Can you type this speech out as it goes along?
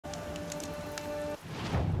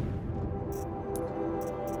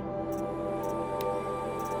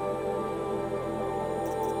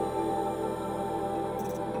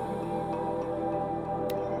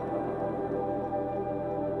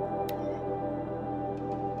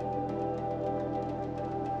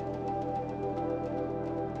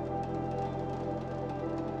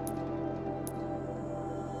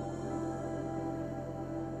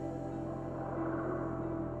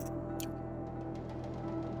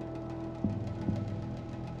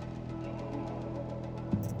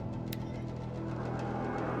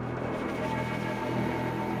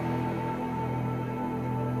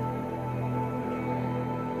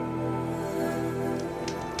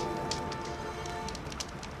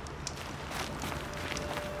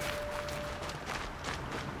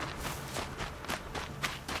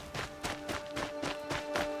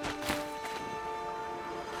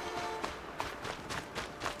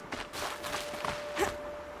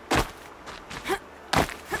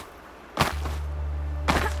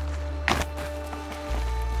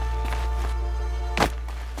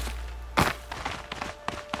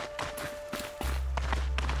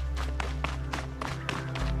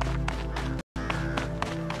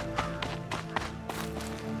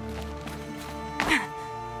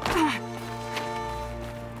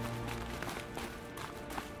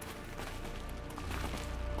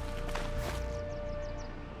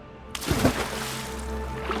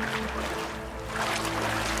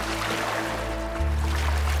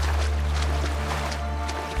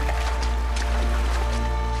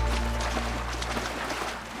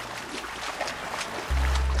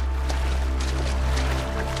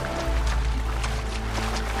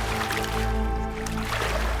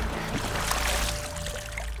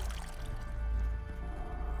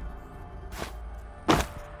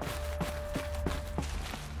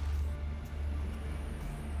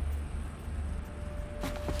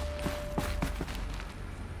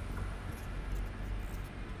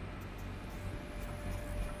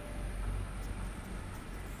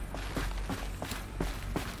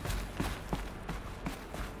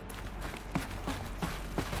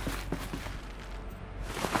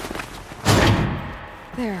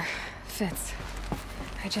There. Fits.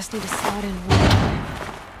 I just need to slot in one more.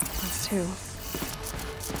 That's two.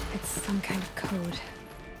 It's some kind of code.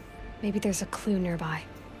 Maybe there's a clue nearby.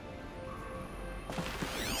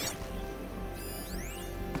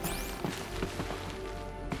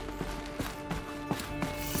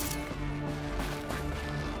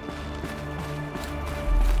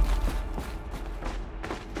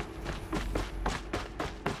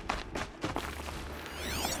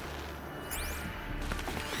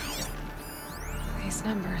 These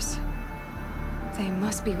numbers, they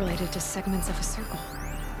must be related to segments of a circle.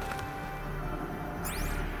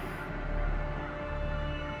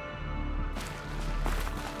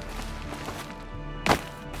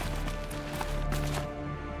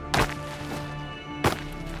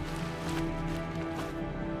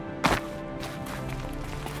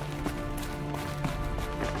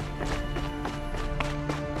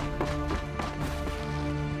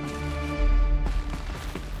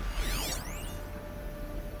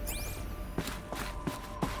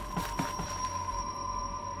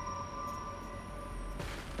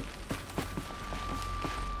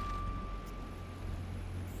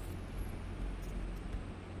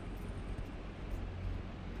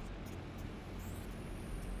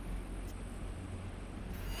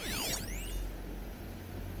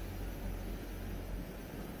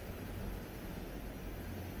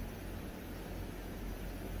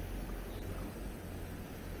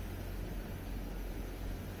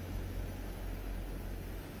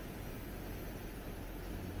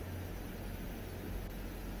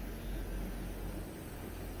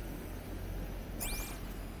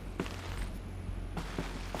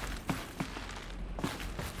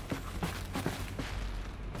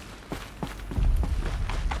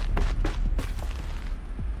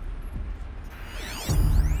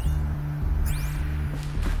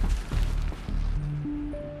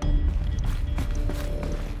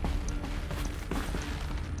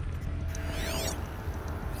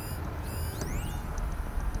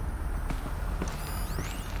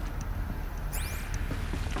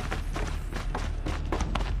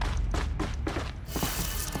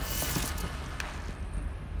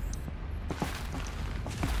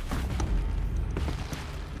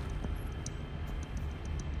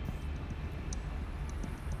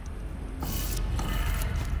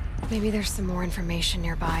 Maybe there's some more information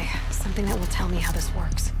nearby, something that will tell me how this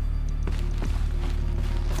works.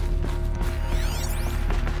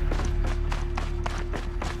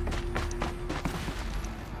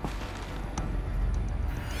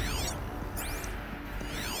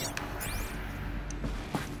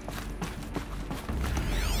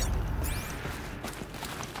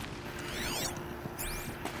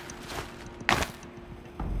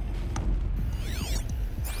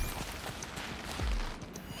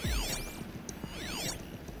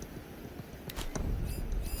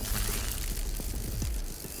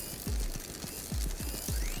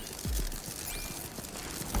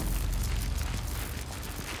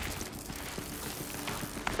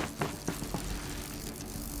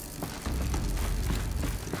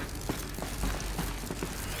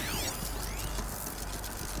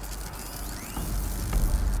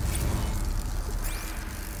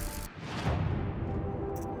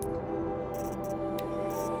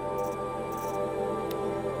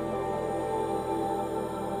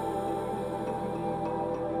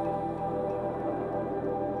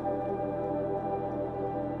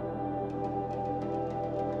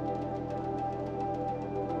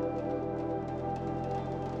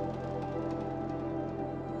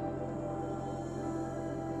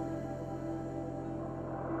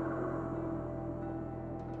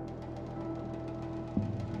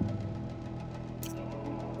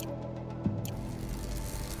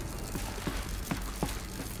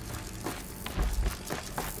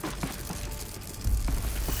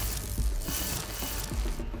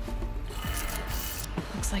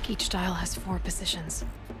 Like each dial has 4 positions.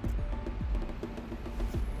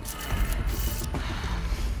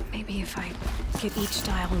 Maybe if I get each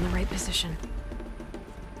dial in the right position.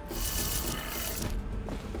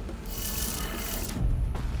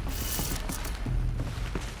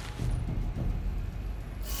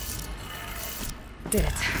 Did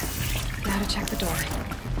it. Now to check the door.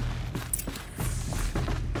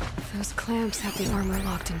 Those clamps have the armor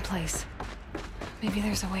locked in place. Maybe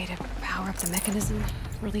there's a way to power up the mechanism,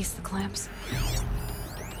 release the clamps.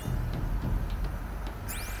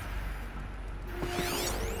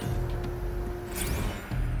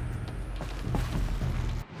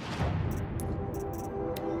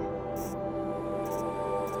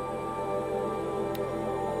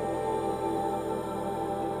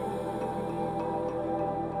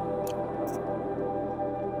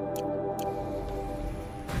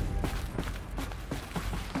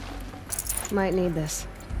 Might need this.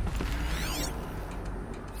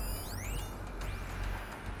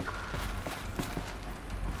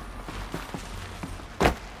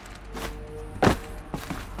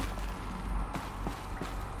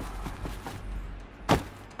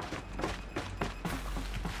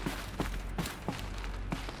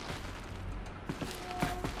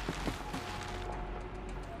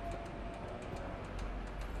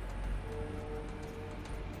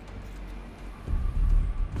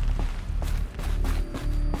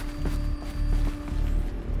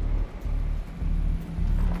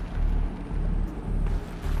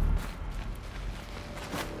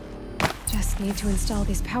 Need to install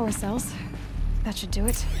these power cells. That should do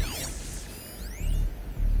it.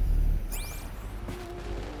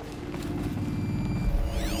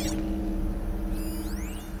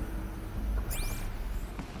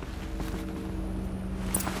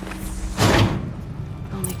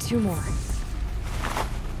 Only 2 more.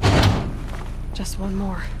 Just 1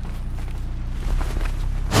 more.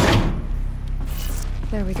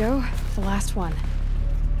 There we go. The last one.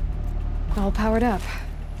 All powered up.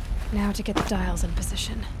 Now to get the dials in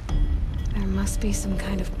position. There must be some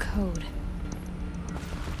kind of code.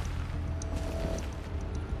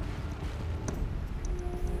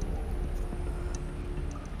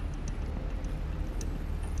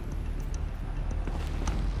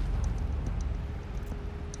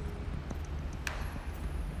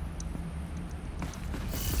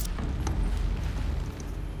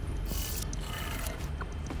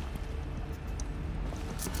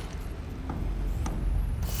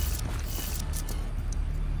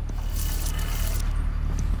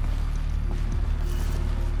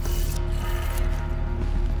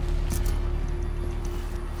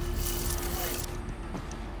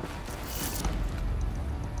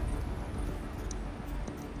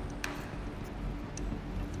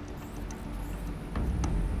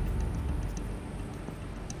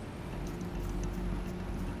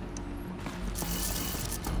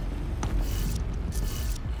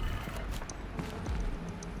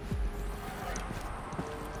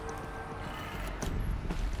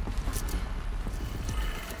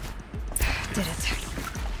 Did it.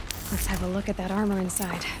 Let's have a look at that armor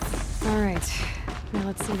inside. All right. Now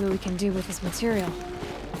let's see what we can do with this material.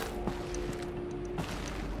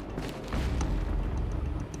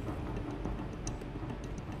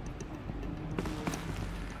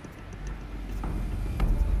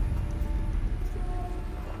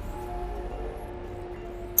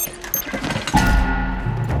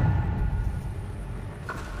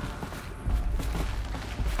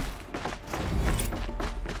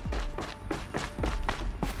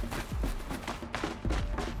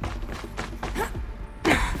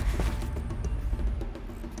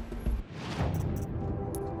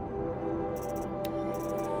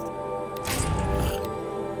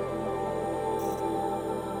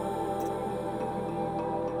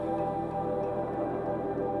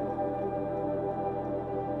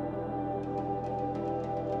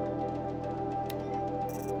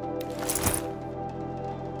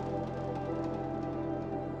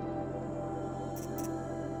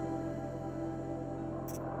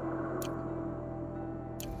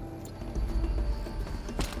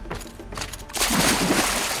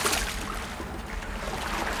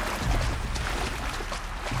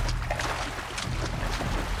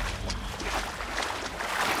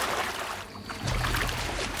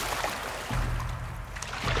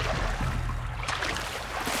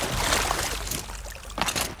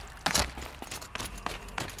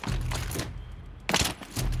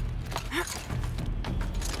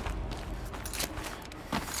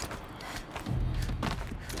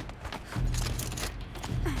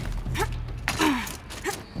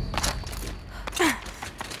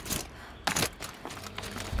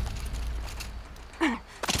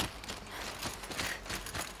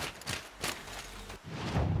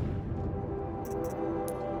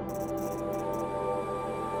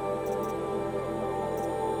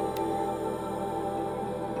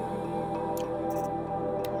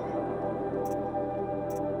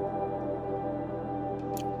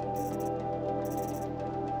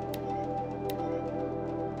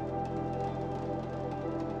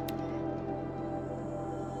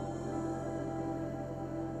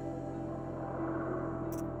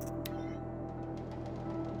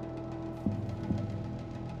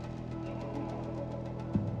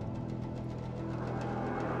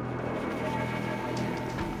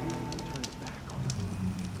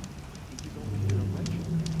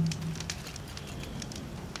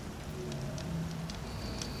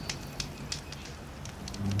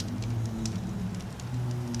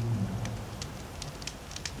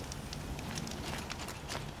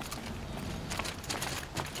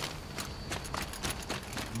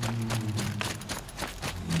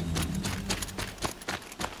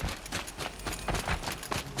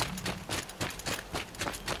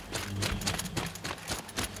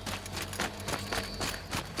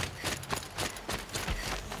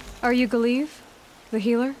 Are you Galeev, the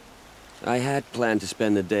healer? I had planned to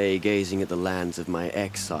spend the day gazing at the lands of my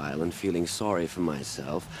exile and feeling sorry for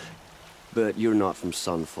myself, but you're not from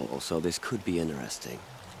Sunfall, so this could be interesting.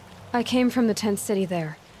 I came from the tent city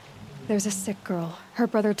there. There's a sick girl. Her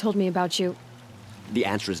brother told me about you. The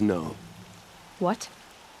answer is no. What?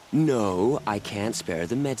 No, I can't spare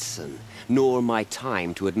the medicine, nor my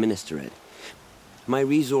time to administer it. My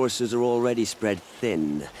resources are already spread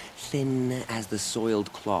thin, thin as the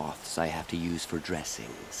soiled cloths I have to use for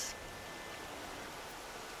dressings.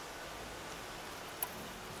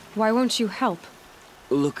 Why won't you help?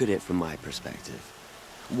 Look at it from my perspective.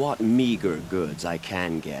 What meager goods I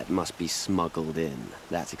can get must be smuggled in.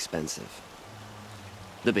 That's expensive.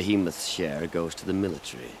 The behemoth's share goes to the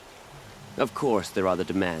military. Of course, there are the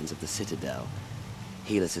demands of the Citadel.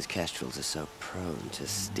 Helis's kestrels are so prone to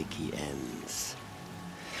sticky ends.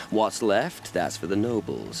 What's left, that's for the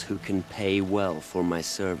nobles, who can pay well for my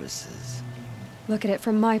services. Look at it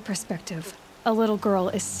from my perspective. A little girl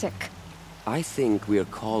is sick. I think we are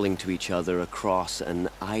calling to each other across an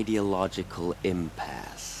ideological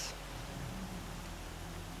impasse.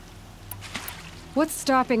 What's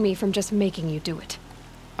stopping me from just making you do it?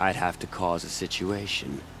 I'd have to cause a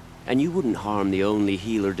situation. And you wouldn't harm the only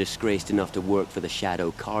healer disgraced enough to work for the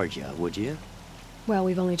Shadow Carja, would you? Well,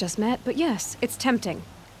 we've only just met, but yes, it's tempting.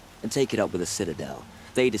 And take it up with the Citadel.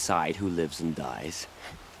 They decide who lives and dies.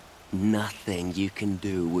 Nothing you can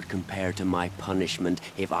do would compare to my punishment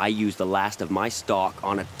if I use the last of my stock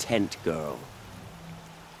on a tent girl.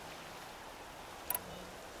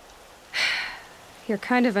 You're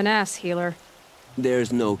kind of an ass, healer.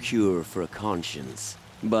 There's no cure for a conscience,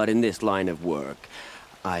 but in this line of work,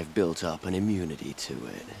 I've built up an immunity to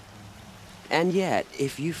it. And yet,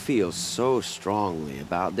 if you feel so strongly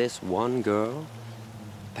about this one girl,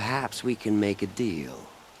 perhaps we can make a deal.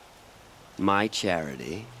 My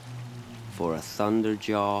charity for a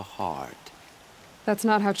Thunderjaw heart. That's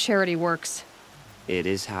not how charity works. It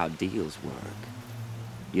is how deals work.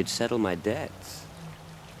 You'd settle my debts.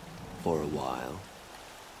 For a while.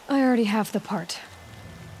 I already have the part.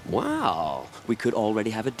 Wow, we could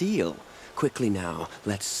already have a deal. Quickly now,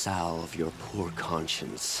 let's salve your poor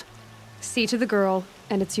conscience. See to the girl,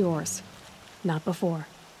 and it's yours. Not before.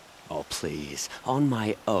 Oh, please. On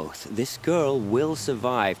my oath, this girl will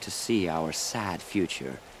survive to see our sad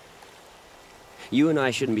future. You and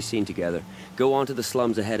I shouldn't be seen together. Go on to the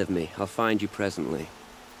slums ahead of me. I'll find you presently.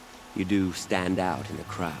 You do stand out in the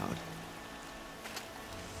crowd.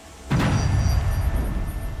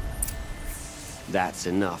 That's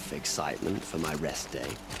enough excitement for my rest day.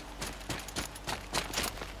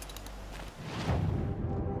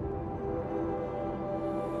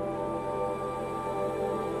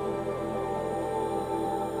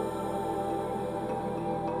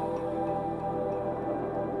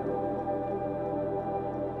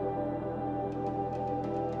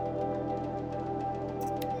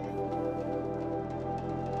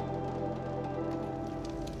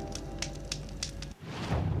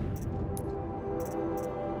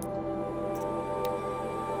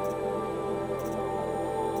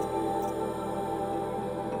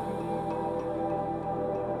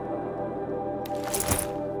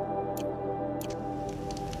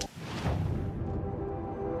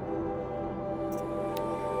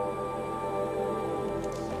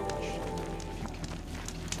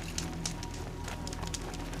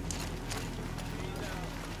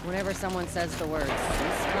 Whenever someone says the word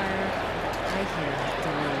ceasefire, I hear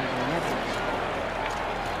delayed.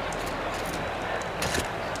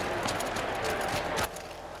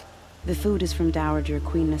 The food is from Dowager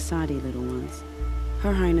Queen Nasadi, little ones.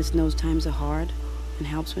 Her Highness knows times are hard and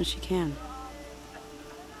helps when she can.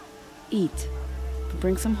 Eat, but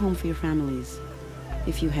bring some home for your families,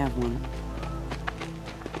 if you have one.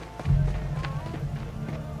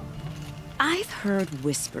 I've heard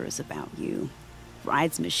whispers about you.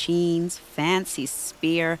 Rides machines, fancy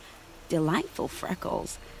spear, delightful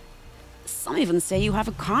freckles. Some even say you have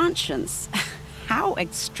a conscience. How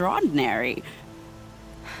extraordinary.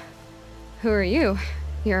 Who are you?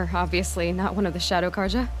 You're obviously not one of the Shadow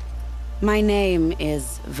Carja. My name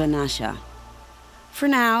is Vanasha. For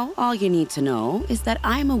now, all you need to know is that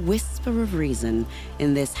I'm a whisper of reason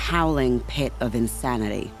in this howling pit of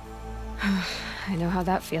insanity. I know how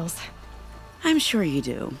that feels. I'm sure you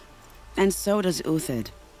do. And so does Uthid.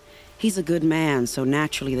 He's a good man, so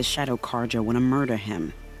naturally the Shadow Carja want to murder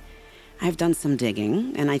him. I've done some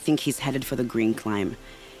digging, and I think he's headed for the Green Climb.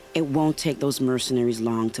 It won't take those mercenaries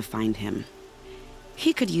long to find him.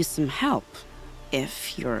 He could use some help,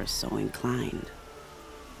 if you're so inclined.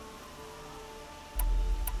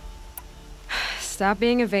 Stop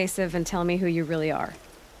being evasive and tell me who you really are.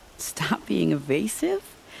 Stop being evasive?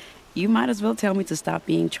 You might as well tell me to stop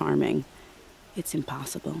being charming. It's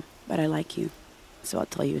impossible, but I like you, so I'll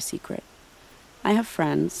tell you a secret. I have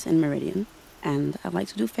friends in Meridian, and I like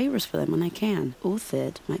to do favors for them when I can.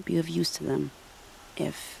 Uthid might be of use to them,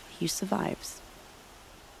 if he survives.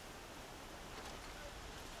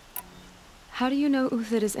 How do you know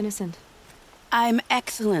Uthid is innocent? I'm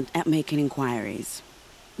excellent at making inquiries.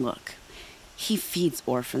 Look, he feeds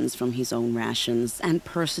orphans from his own rations and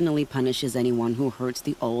personally punishes anyone who hurts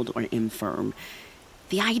the old or infirm.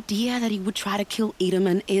 The idea that he would try to kill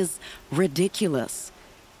Edelman is ridiculous.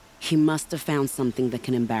 He must have found something that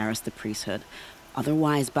can embarrass the priesthood.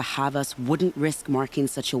 Otherwise, Bahavas wouldn't risk marking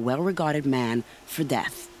such a well-regarded man for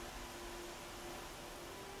death.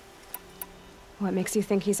 What makes you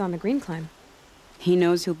think he's on the green climb? He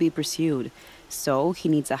knows he'll be pursued, so he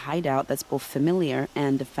needs a hideout that's both familiar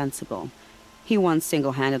and defensible. He once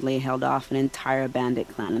single-handedly held off an entire bandit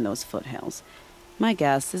clan in those foothills. My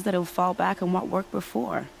guess is that he'll fall back on what worked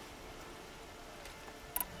before.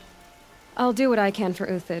 I'll do what I can for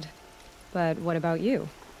Uthid. But what about you?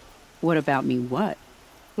 What about me what?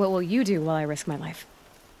 What will you do while I risk my life?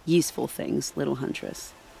 Useful things, little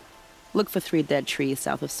huntress. Look for 3 dead trees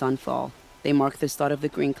south of Sunfall. They mark the start of the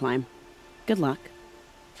green climb. Good luck.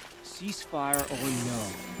 Ceasefire or no,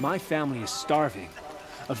 my family is starving.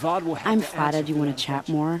 Avad will have I'm to flattered answer you for want that to chat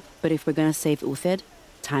intention. more, but if we're gonna save Uthid,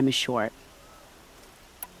 time is short.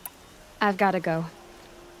 I've gotta go.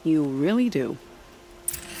 You really do.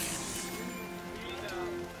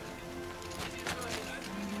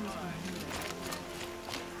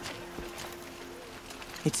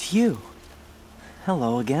 It's you.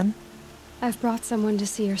 Hello again. I've brought someone to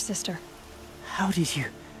see your sister. How did you...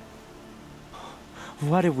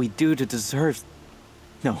 What did we do to deserve...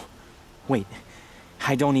 No, wait.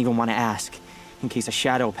 I don't even want to ask, in case a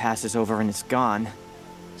shadow passes over and it's gone.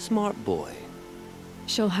 Smart boy.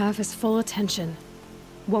 She'll have his full attention,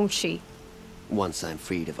 won't she? Once I'm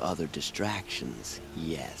freed of other distractions,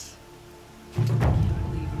 yes. I can't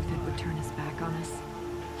believe Uthid would turn his back on us.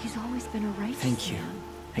 He's always been a righteous Thank you, man.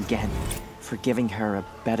 again, for giving her a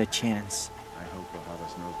better chance. I hope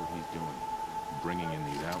Bahavas knows what he's doing, bringing in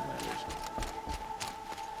these outlanders.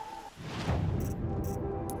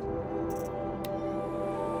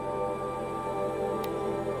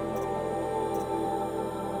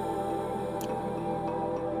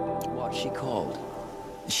 What's she called?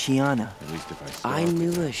 Shiana. At least if I I starve.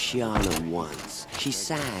 knew a Shiana once. She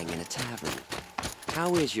sang in a tavern.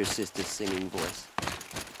 How is your sister's singing voice?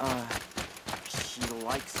 She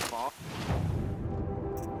likes fall.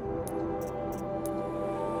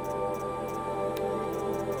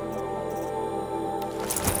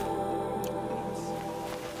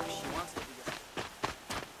 She wants to be a...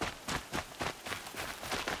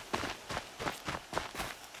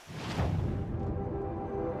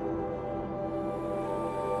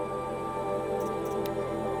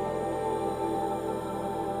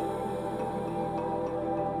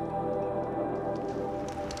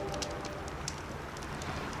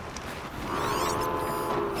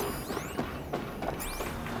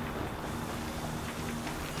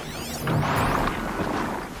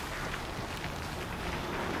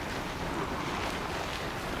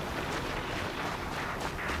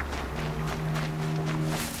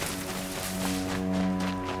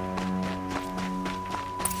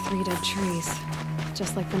 Three dead trees,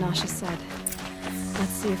 just like Banasha said.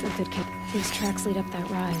 Let's see if Uthid can... These tracks lead up that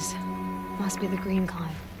rise. Must be the green climb.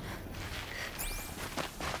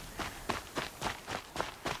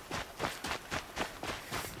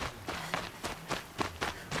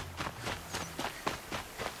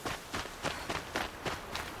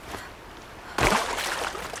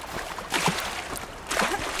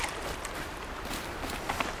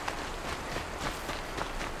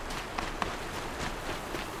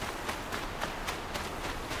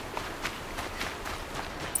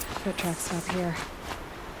 Foot tracks stop here.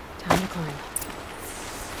 Time to climb.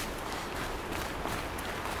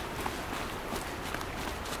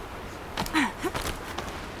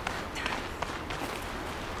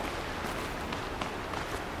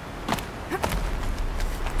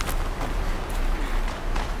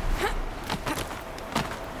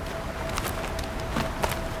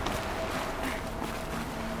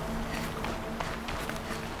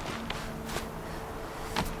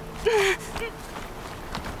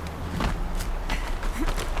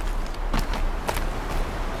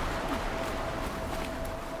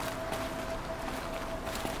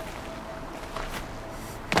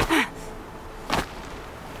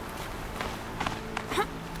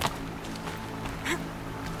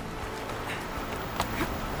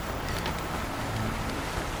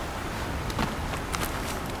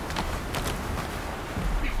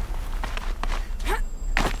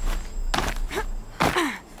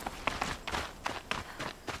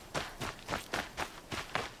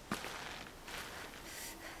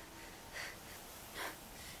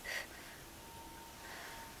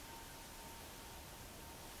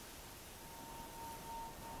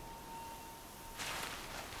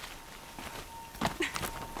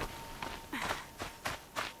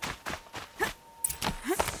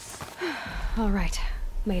 All right,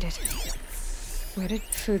 made it. Where did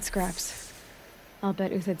food scraps? I'll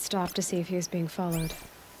bet Uthid stopped to see if he was being followed.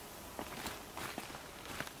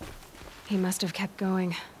 He must have kept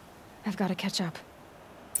going. I've got to catch up.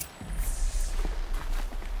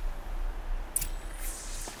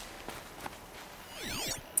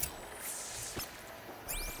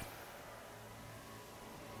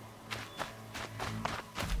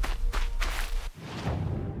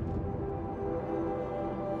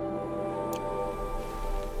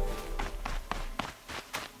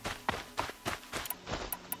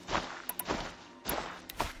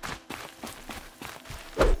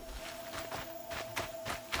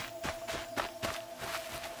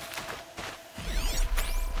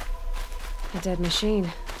 A dead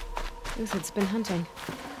machine. Uthid's been hunting.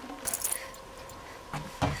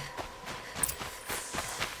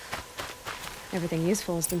 Everything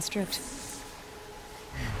useful has been stripped.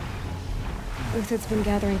 Uthid's been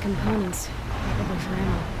gathering components, probably for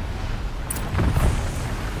ammo.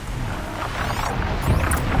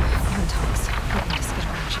 Untalks. Looking to skid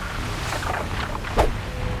around.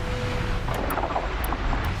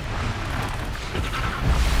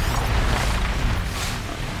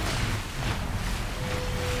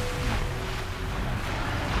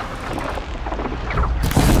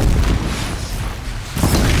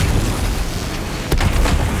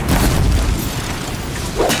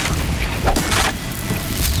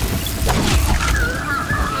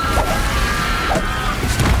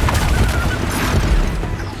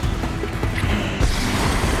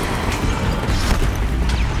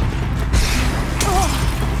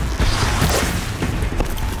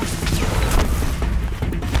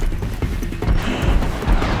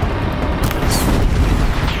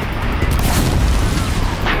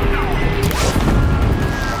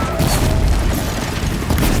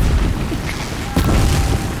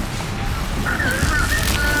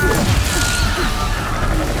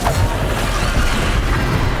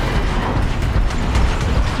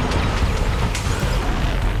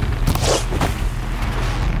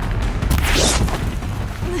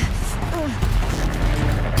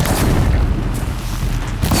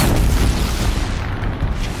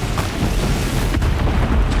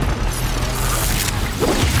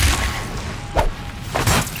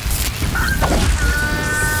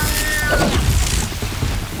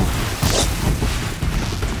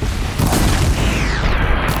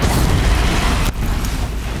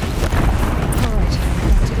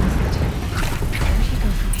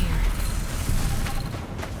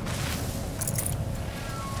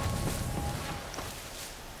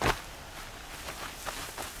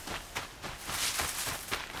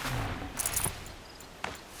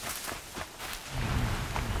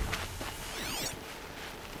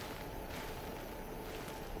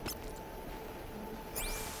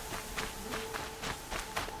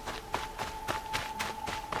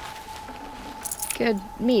 Good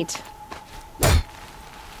meat.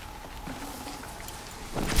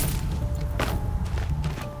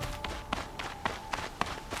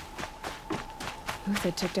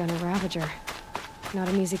 Uthid took down a Ravager. Not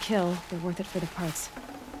an easy kill, but worth it for the parts.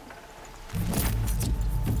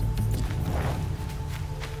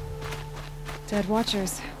 Dead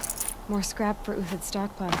Watchers. More scrap for Uthid's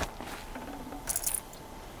stockpile.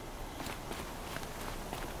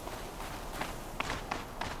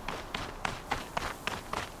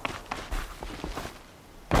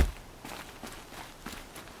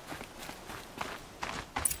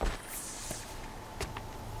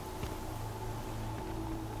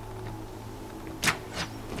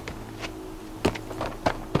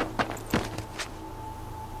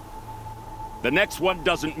 The next one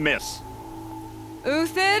doesn't miss.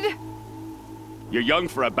 Uthid? You're young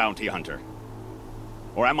for a bounty hunter.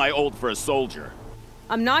 Or am I old for a soldier?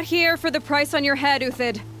 I'm not here for the price on your head,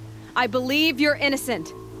 Uthid. I believe you're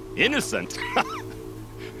innocent. Innocent?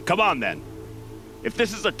 Come on, then. If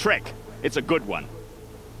this is a trick, it's a good one.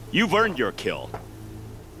 You've earned your kill.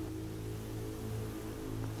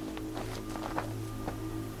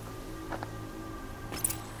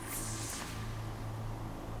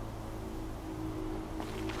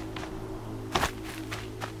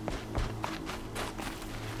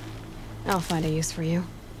 I'll find a use for you.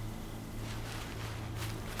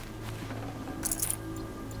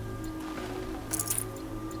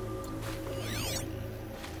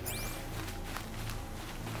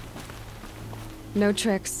 No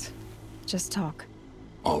tricks. Just talk.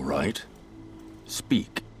 All right.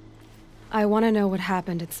 Speak. I want to know what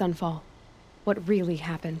happened at Sunfall. What really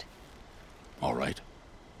happened. All right.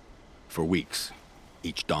 For weeks,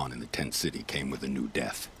 each dawn in the tent city came with a new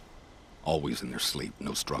death. Always in their sleep,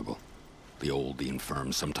 no struggle. The old, the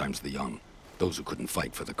infirm, sometimes the young. Those who couldn't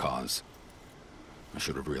fight for the cause. I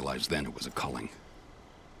should have realized then it was a culling.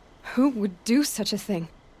 Who would do such a thing?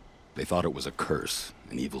 They thought it was a curse,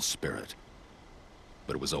 an evil spirit.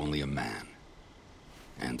 But it was only a man.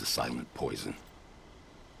 And a silent poison.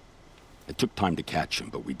 It took time to catch him,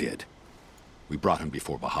 but we did. We brought him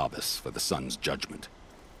before Bahavas for the sun's judgment.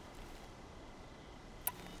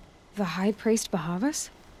 The High Priest Bahavas?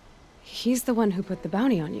 He's the one who put the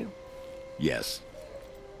bounty on you. Yes.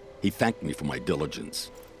 He thanked me for my diligence,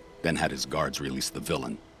 then had his guards release the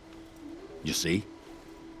villain. You see?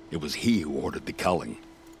 It was he who ordered the culling.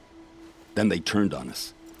 Then they turned on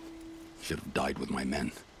us. Should have died with my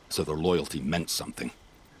men, so their loyalty meant something.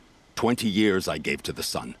 20 years I gave to the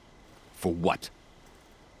sun. For what?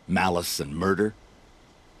 Malice and murder?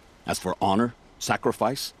 As for honor,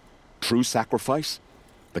 sacrifice, true sacrifice,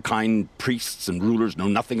 the kind priests and rulers know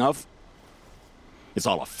nothing of? It's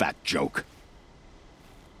all a fat joke.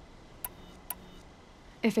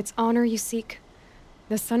 If it's honor you seek,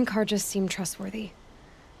 the Sun Karjas seem trustworthy.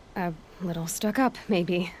 A little stuck up,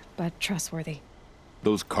 maybe, but trustworthy.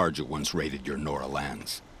 Those Karja once raided your Nora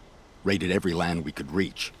lands. Raided every land we could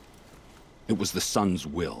reach. It was the Sun's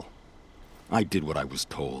will. I did what I was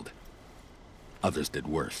told. Others did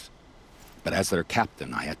worse. But as their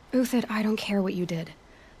captain, I had... Uthid, I don't care what you did.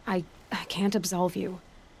 I can't absolve you.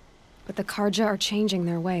 But the Karja are changing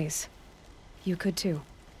their ways. You could too.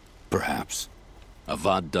 Perhaps.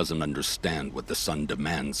 Avad doesn't understand what the Sun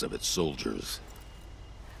demands of its soldiers.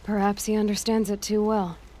 Perhaps he understands it too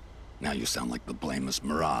well. Now you sound like the blameless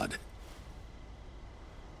Murad.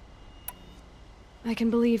 I can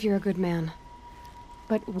believe you're a good man.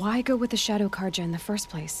 But why go with the Shadow Karja in the first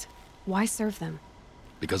place? Why serve them?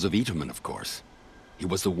 Because of Itaman, of course. He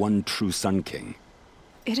was the one true Sun King.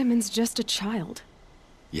 Itaman's just a child.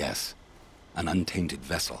 Yes, an untainted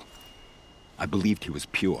vessel. I believed he was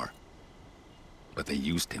pure. But they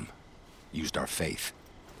used him. Used our faith.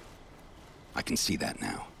 I can see that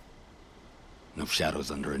now. No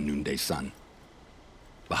shadows under a noonday sun.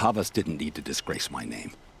 Bahavas didn't need to disgrace my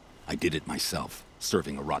name. I did it myself,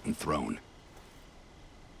 serving a rotten throne.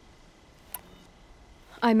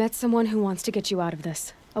 I met someone who wants to get you out of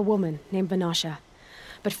this. A woman named Vanasha.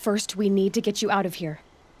 But first, we need to get you out of here.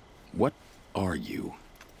 What are you?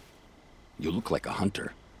 You look like a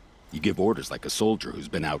hunter. You give orders like a soldier who's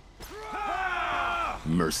been out...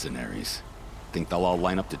 Mercenaries. Think they'll all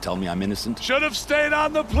line up to tell me I'm innocent? Should have stayed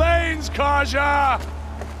on the plains, Karja!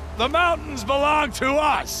 The mountains belong to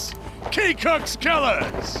us! Keycook's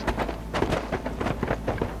killers!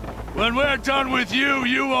 When we're done with you,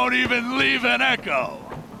 you won't even leave an echo!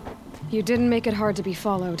 You didn't make it hard to be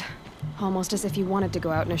followed. Almost as if you wanted to go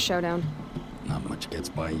out in a showdown. Not much gets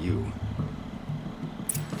by you.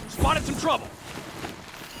 Spotted some trouble!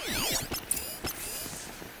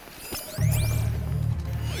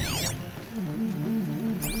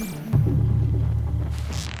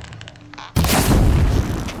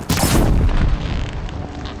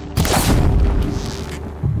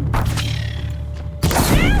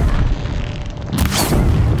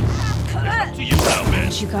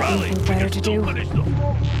 You got anything better to do? Move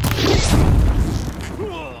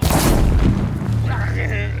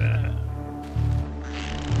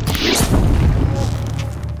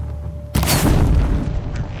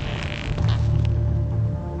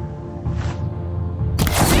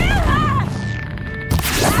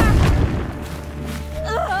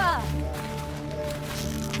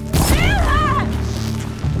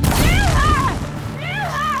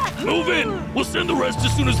in! We'll send the rest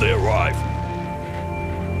as soon as they arrive.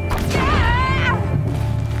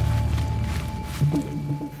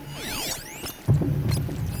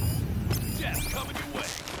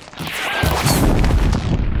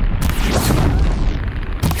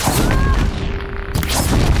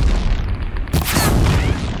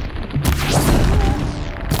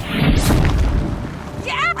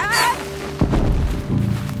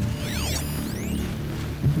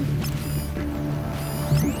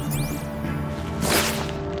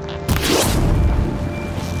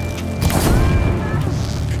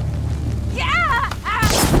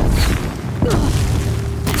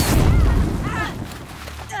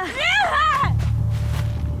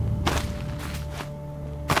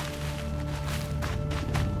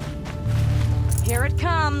 Here it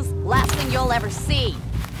comes. Last thing you'll ever see.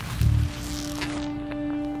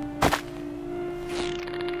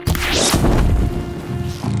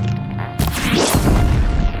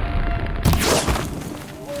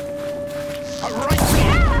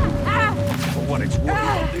 For what it's worth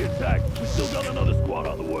on the attack, we still got another squad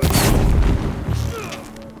on the way.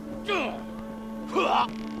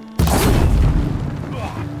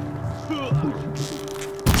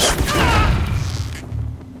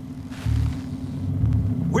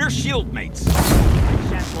 shield mates. I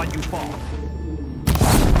shan't let you fall.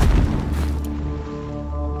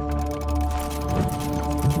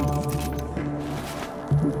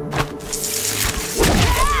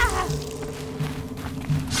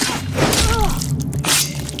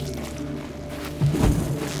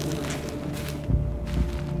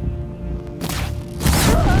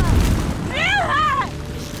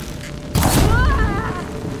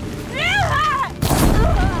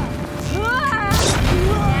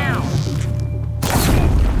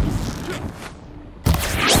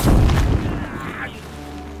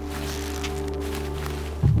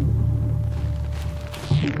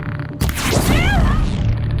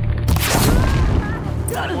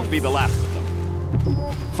 Be the last of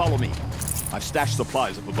them. Follow me. I've stashed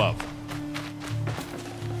supplies up above.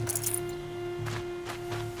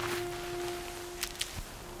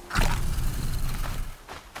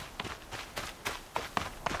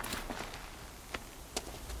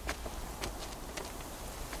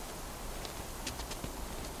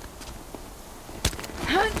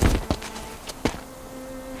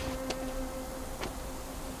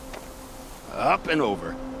 Up and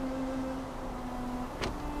over.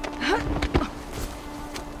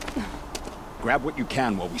 Grab what you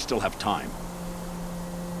can while we still have time.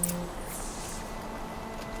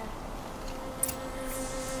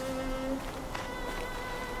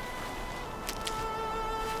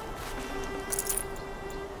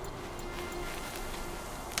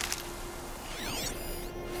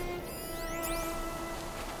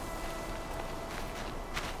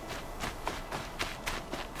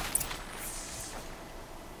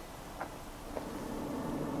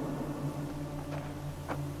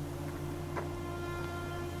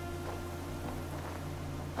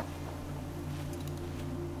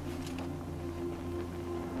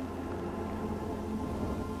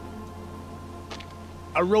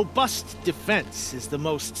 A robust defense is the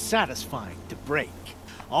most satisfying to break.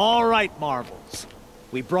 All right, Marvels.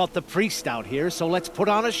 We brought the priest out here, so let's put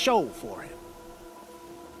on a show for him.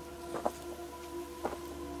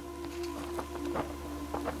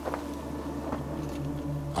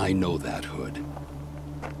 I know that, Hood.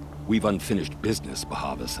 We've unfinished business,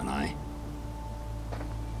 Bahavas and I.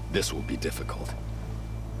 This will be difficult.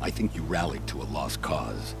 I think you rallied to a lost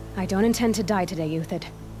cause. I don't intend to die today, Uthid.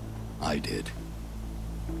 I did.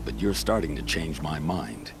 But you're starting to change my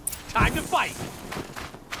mind. Time to fight!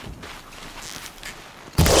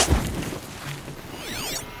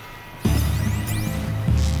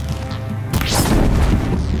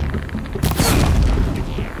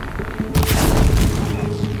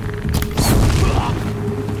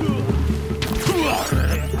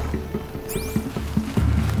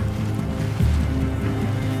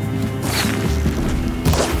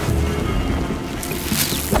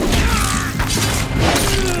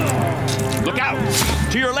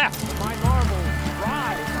 To your left! My marbles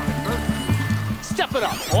rise on adversity. Step it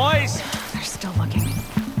up, boys! They're still looking.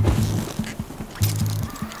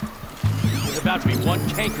 There's about to be one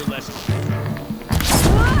canker lesson.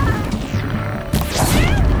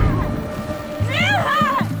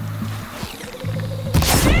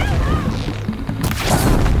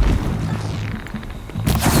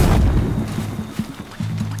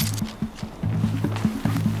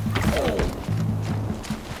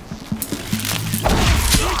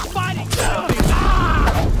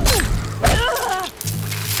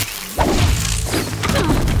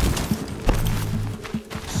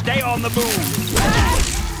 Stay on the move!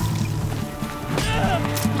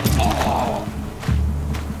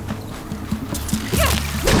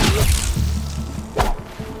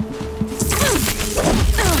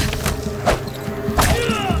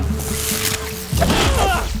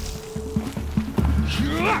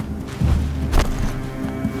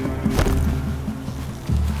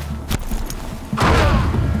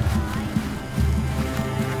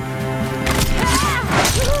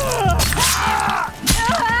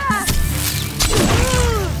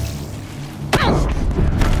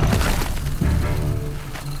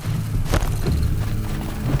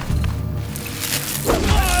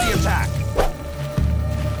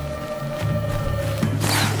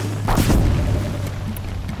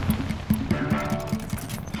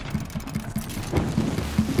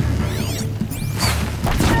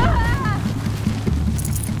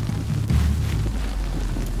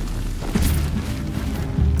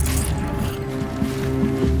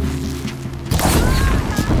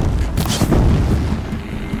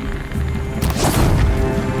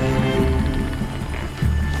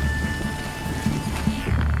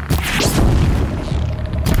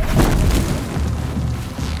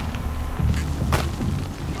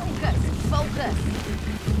 Focus.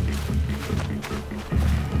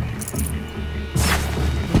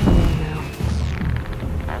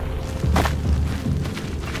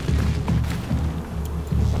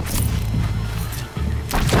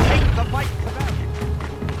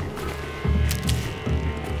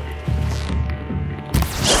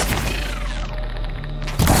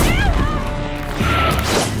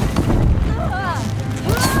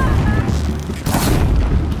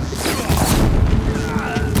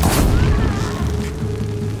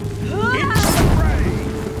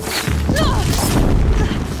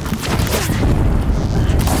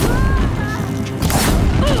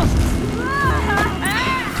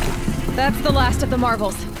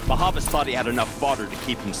 marbles. Bahavas thought he had enough fodder to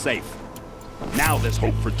keep him safe. Now there's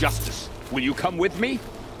hope for justice. Will you come with me?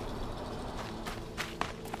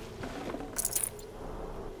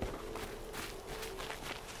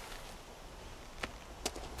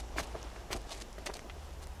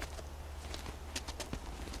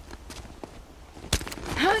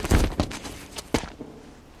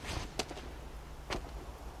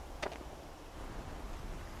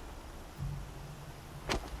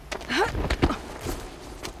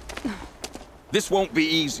 This won't be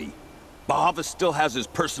easy. Bahavas still has his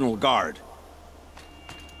personal guard.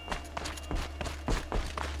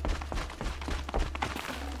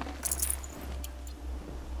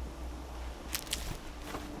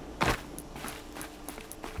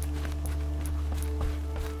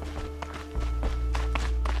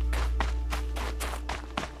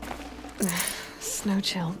 Snow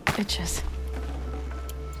chill itches.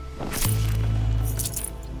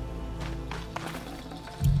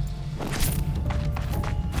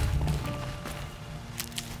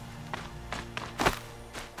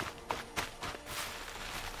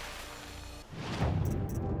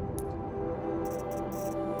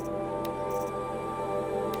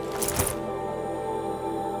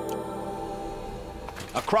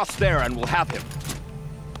 Across there and we'll have him.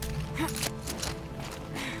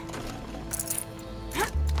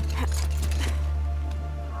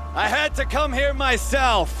 I had to come here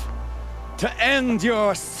myself to end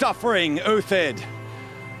your suffering, Uthid,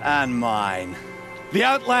 and mine. The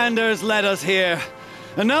Outlanders led us here,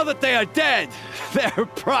 and now that they are dead, their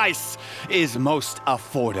price is most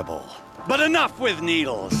affordable. But enough with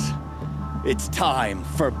needles. It's time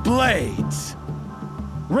for blades.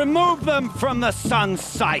 Remove them from the sun's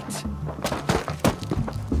sight.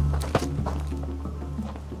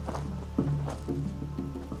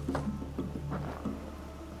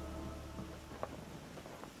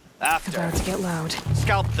 After. About to get loud.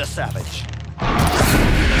 Scalp the savage.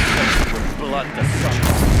 With blood the sun.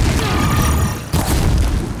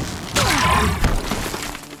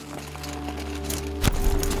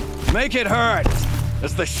 Make it hurt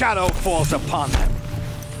as the shadow falls upon them.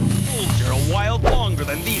 You're a while longer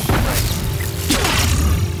than these things.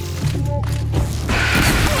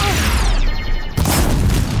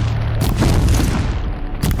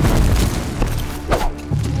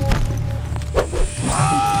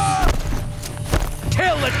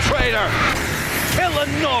 Kill the traitor! Kill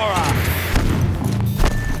Lenora!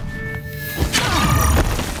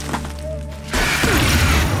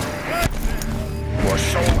 For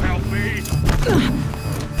so help me!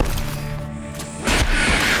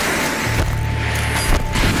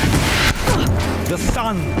 The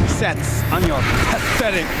sun sets on your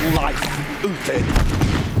pathetic life, Uthid.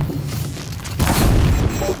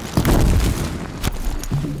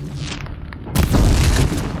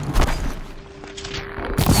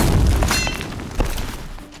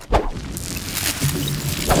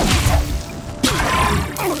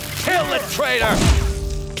 Kill the traitor!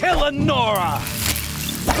 Kill Lenora!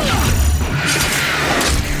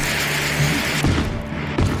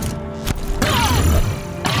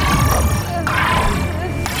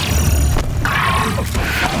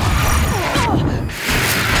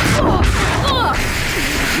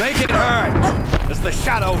 Make it hurt as the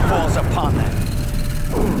shadow falls upon them.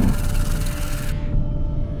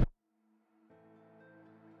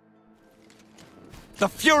 The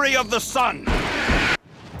fury of the sun!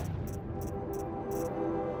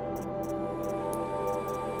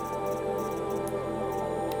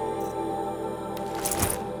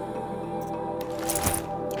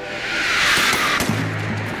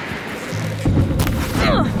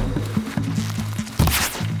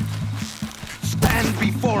 Stand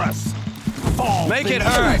before us! Fall! Make it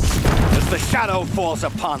hurt as the shadow falls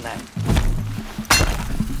upon them.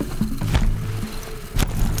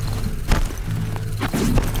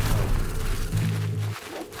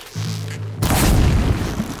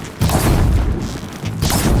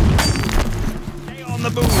 Stay on the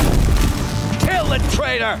move! Kill the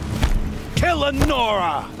traitor! Kill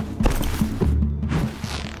Lenora!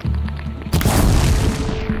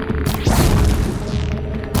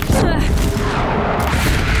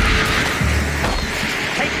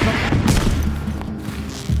 Take them!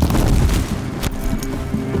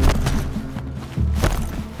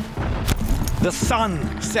 The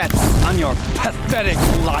sun sets on your pathetic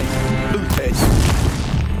life, Uthid.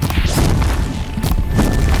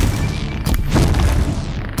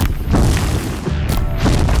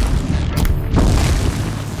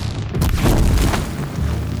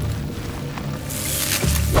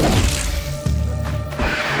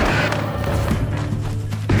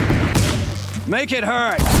 Make it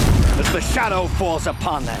hurt as the shadow falls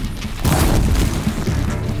upon them.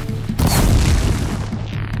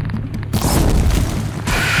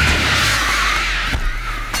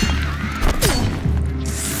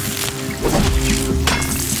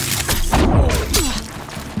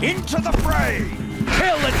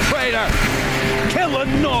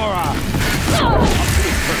 Aurora!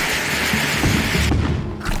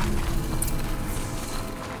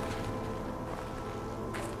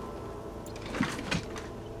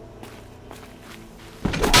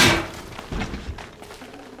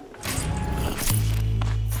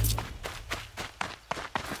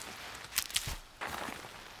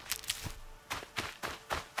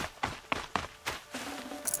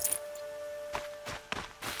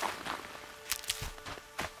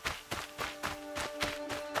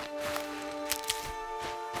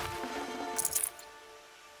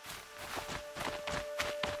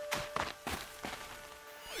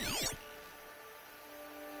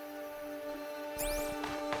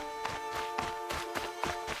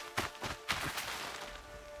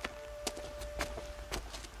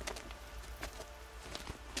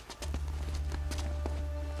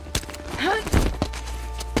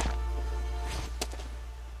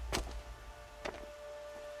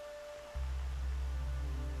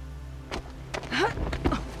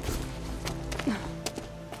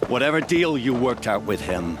 Whatever deal you worked out with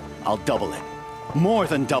him, I'll double it. More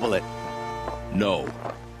than double it. No.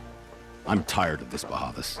 I'm tired of this,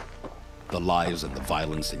 Bahavas. The lies and the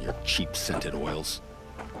violence and your cheap-scented oils.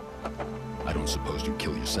 I don't suppose you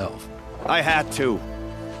kill yourself. I had to.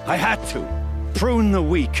 I had to. Prune the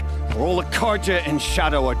weak, or all the Karja in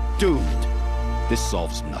Shadow are doomed. This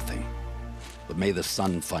solves nothing. But may the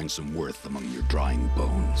sun find some worth among your drying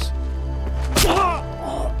bones.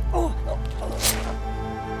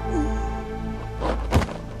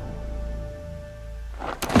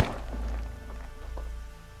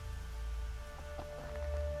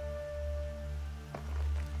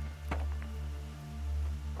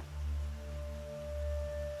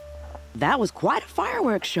 That was quite a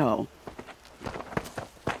fireworks show.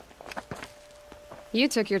 You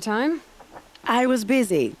took your time? I was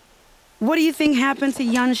busy. What do you think happened to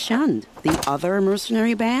Yan Shund, the other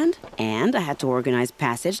mercenary band? And I had to organize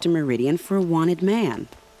passage to Meridian for a wanted man.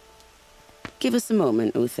 Give us a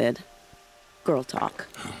moment, Uthid. Girl talk.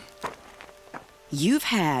 You've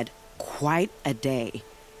had quite a day.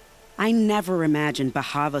 I never imagined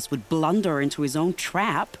Bahavas would blunder into his own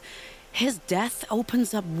trap. His death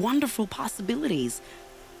opens up wonderful possibilities.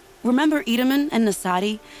 Remember Edaman and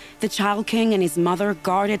Nasadi, the Child King and his mother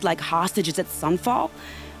guarded like hostages at Sunfall?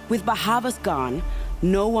 With Bahavas gone,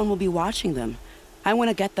 no one will be watching them. I want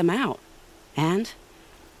to get them out. And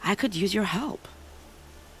I could use your help.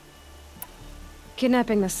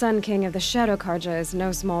 Kidnapping the Sun King of the Shadow Karja is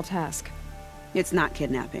no small task. It's not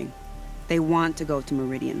kidnapping. They want to go to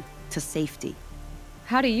Meridian, to safety.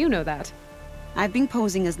 How do you know that? I've been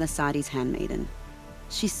posing as Nasadi's handmaiden.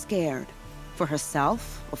 She's scared. For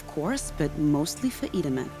herself, of course, but mostly for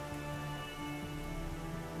Edaman.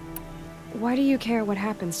 Why do you care what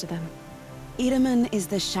happens to them? Edaman is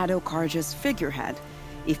the Shadow Karja's figurehead.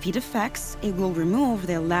 If he defects, it will remove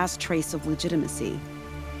their last trace of legitimacy.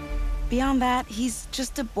 Beyond that, he's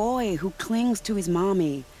just a boy who clings to his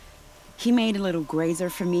mommy. He made a little grazer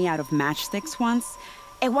for me out of matchsticks once.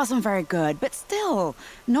 It wasn't very good, but still,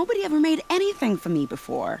 nobody ever made anything for me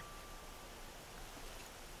before.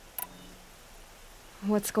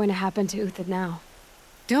 What's going to happen to Uthid now?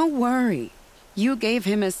 Don't worry. You gave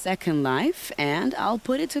him a second life, and I'll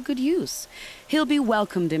put it to good use. He'll be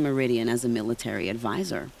welcomed in Meridian as a military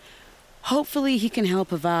advisor. Hopefully he can help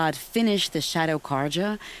Avad finish the Shadow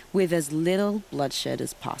Karja with as little bloodshed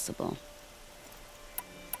as possible.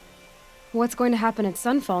 What's going to happen at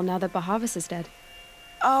Sunfall now that Bahavas is dead?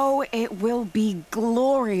 Oh, it will be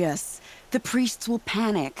glorious. The priests will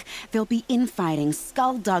panic. There'll be infighting,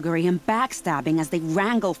 skullduggery, and backstabbing as they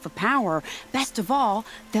wrangle for power. Best of all,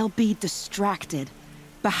 they'll be distracted.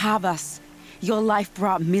 Bahavas, your life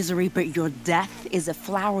brought misery, but your death is a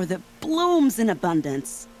flower that blooms in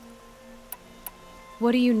abundance.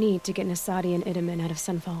 What do you need to get Nasadi and Edaman out of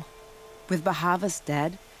Sunfall? With Bahavas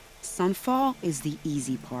dead, Sunfall is the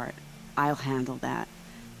easy part. I'll handle that.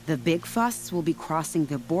 The big fuss will be crossing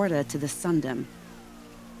the border to the Sundom.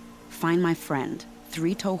 Find my friend,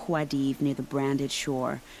 3-Toe Huadiv, near the branded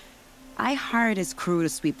shore. I hired his crew to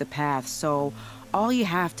sweep the path, so all you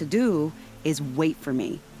have to do is wait for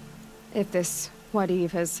me. If this Huadiv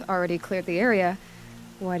has already cleared the area,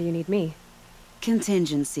 why do you need me?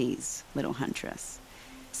 Contingencies, little huntress.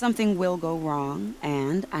 Something will go wrong,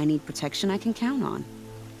 and I need protection I can count on.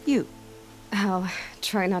 You. I'll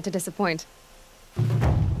try not to disappoint.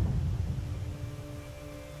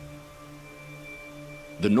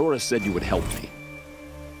 The Nora said you would help me.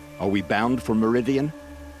 Are we bound for Meridian?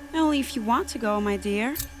 Only if you want to go, my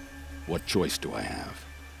dear. What choice do I have?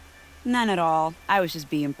 None at all. I was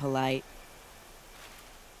just being polite.